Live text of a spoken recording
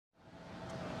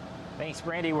Thanks,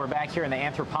 Brandy. We're back here in the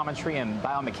Anthropometry and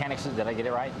Biomechanics. Did I get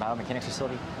it right? Biomechanics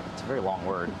facility? It's a very long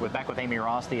word. We're back with Amy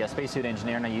Ross, the spacesuit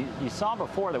engineer. Now, you saw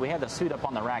before that we had the suit up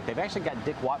on the rack. They've actually got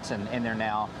Dick Watson in there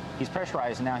now. He's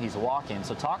pressurized, and now he's walking.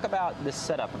 So talk about this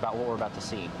setup, about what we're about to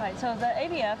see. Right, so the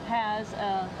ABF has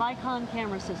a Vicon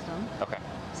camera system. Okay.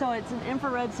 So it's an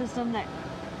infrared system that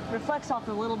reflects off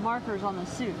the little markers on the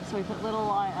suit. So we put little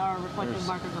reflective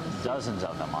markers on the suit. Dozens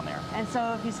of them on there. And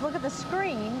so if you look at the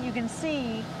screen, you can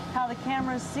see how the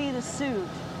cameras see the suit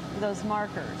with those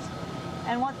markers.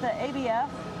 And what the ABF,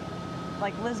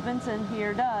 like Liz Benson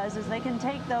here, does is they can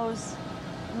take those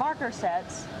marker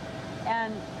sets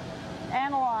and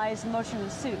analyze the motion of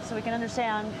the suit. So we can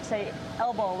understand, say,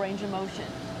 elbow range of motion,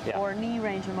 yeah, or knee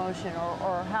range of motion,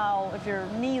 or how, if you're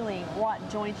kneeling, what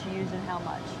joints you use and how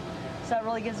much. So it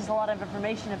really gives us a lot of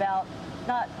information about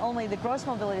not only the gross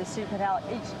mobility of the suit, but how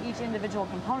each individual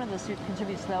component of the suit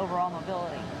contributes to the overall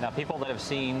mobility. Now, people that have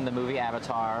seen the movie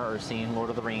Avatar or seen Lord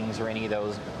of the Rings or any of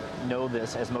those know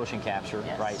this as motion capture,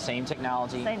 yes, right? Same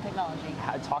technology. Same technology.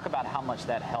 Talk about how much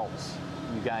that helps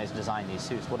you guys design these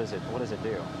suits. What does it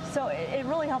do? So it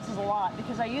really helps us a lot,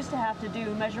 because I used to have to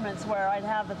do measurements where I'd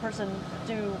have the person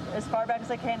do as far back as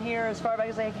they can here, as far back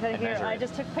as they can here. I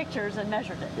just took pictures and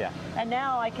measured it. Yeah. And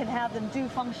now I can have them do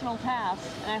functional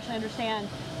tasks and actually understand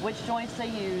which joints they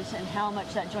use and how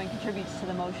much that joint contributes to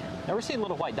the motion. Now we're seeing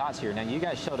little white dots here. Now you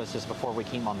guys showed us this before we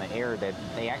came on the air, that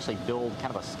they actually build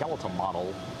kind of a skeletal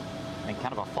model and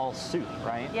kind of a false suit,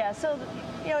 right? Yeah, so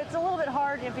it's a little bit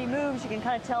hard. If he moves, you can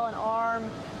kind of tell an arm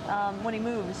when he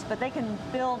moves, but they can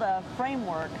build a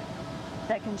framework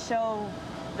that can show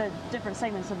the different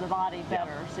segments of the body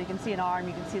better. Yeah. So you can see an arm,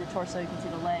 you can see the torso, you can see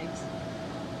the legs,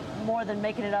 more than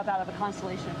making it up out of a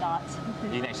constellation of dots.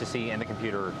 You can actually see in the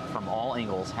computer from all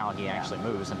angles how he actually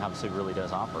moves and how the suit really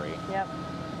does operate. Yep.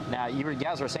 Now, you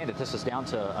guys were saying that this is down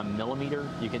to a millimeter.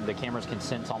 The cameras can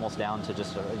sense almost down to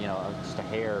just a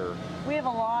hair. We have a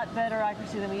lot better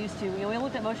accuracy than we used to. We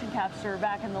looked at motion capture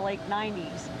back in the late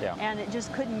 90s, yeah, and it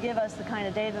just couldn't give us the kind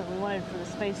of data that we wanted for the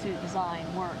spacesuit design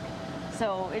work.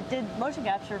 So it did motion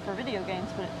capture for video games,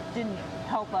 but it didn't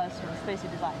help us for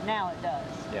spacesuit design. Now it does.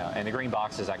 Yeah, and the green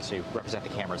boxes actually represent the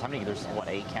cameras. How many? There's what,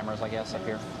 8 cameras, I guess, up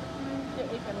here?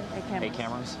 Yeah, 8 cameras. 8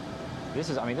 cameras. This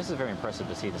is very impressive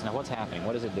to see this. Now, what's happening?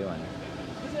 What is it doing?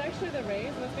 This is actually the rays,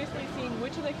 and it's basically seeing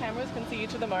which of the cameras can see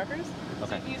each of the markers. Okay.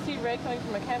 So if you see red coming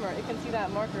from a camera, it can see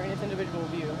that marker in its individual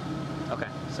view. Okay,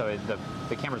 so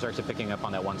the cameras are actually picking up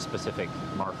on that one specific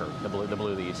marker, the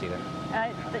blue that you see there.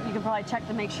 That you can probably check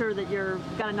to make sure that you've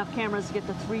got enough cameras to get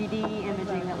the 3D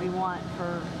imaging that we want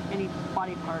for any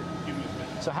body part.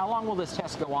 So how long will this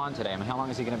test go on today? I mean, how long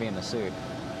is he going to be in the suit?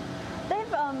 They've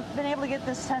been able to get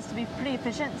this test to be pretty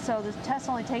efficient, so this test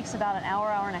only takes about an hour,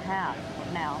 hour and a half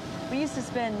now. We used to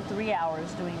spend 3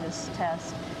 hours doing this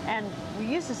test, and we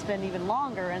used to spend even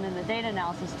longer, and then the data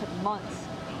analysis took months,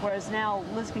 whereas now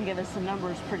Liz can give us the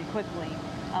numbers pretty quickly,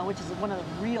 which is one of the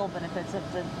real benefits of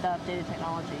the updated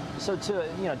technology. So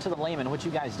to the layman, what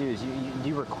you guys do is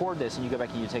you record this and you go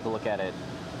back and you take a look at it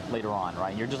later on,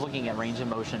 right? You're just looking at range of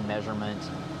motion measurement.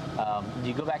 Do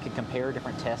you go back and compare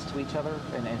different tests to each other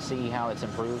and see how it's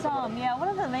improved? Yeah. One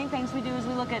of the main things we do is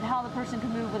we look at how the person can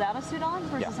move without a suit on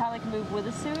versus how they can move with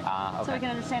a suit. Okay. So we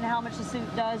can understand how much the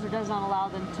suit does or does not allow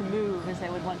them to move as they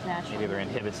would want to naturally. It either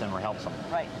inhibits them or helps them.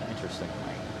 Right. Interesting.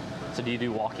 So do you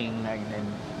do walking and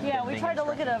yeah, we try to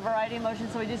look at a variety of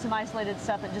motions, so we do some isolated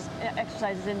stuff that just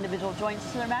exercises individual joints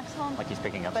to their maximum. Like he's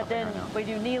picking up but something then right now. We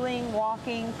do kneeling,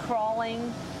 walking,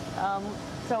 crawling.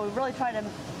 So we really try to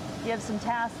give some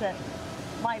tasks that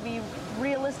might be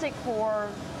realistic for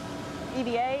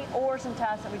EVA, or some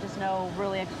tasks that we just know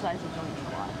really exercise the joints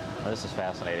a lot. Well, this is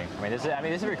fascinating. This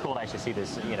is very cool to actually see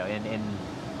this,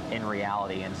 in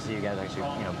reality, and see you guys actually,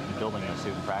 building a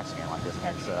suit and practicing it like this.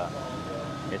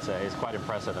 It's quite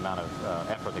impressive amount of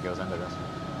effort that goes into this.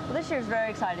 Well, this year is very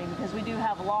exciting because we do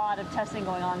have a lot of testing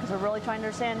going on, because we're really trying to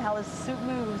understand how this suit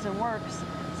moves and works,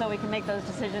 so we can make those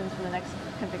decisions for the next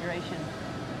configuration.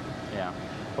 Yeah.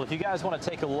 Well, if you guys want to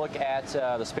take a look at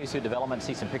the spacesuit development,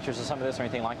 see some pictures of some of this or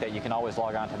anything like that, you can always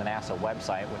log on to the NASA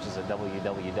website, which is at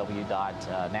www.nasa.gov.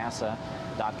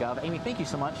 Amy, thank you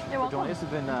so much for joining us. This has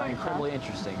been incredibly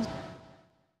interesting.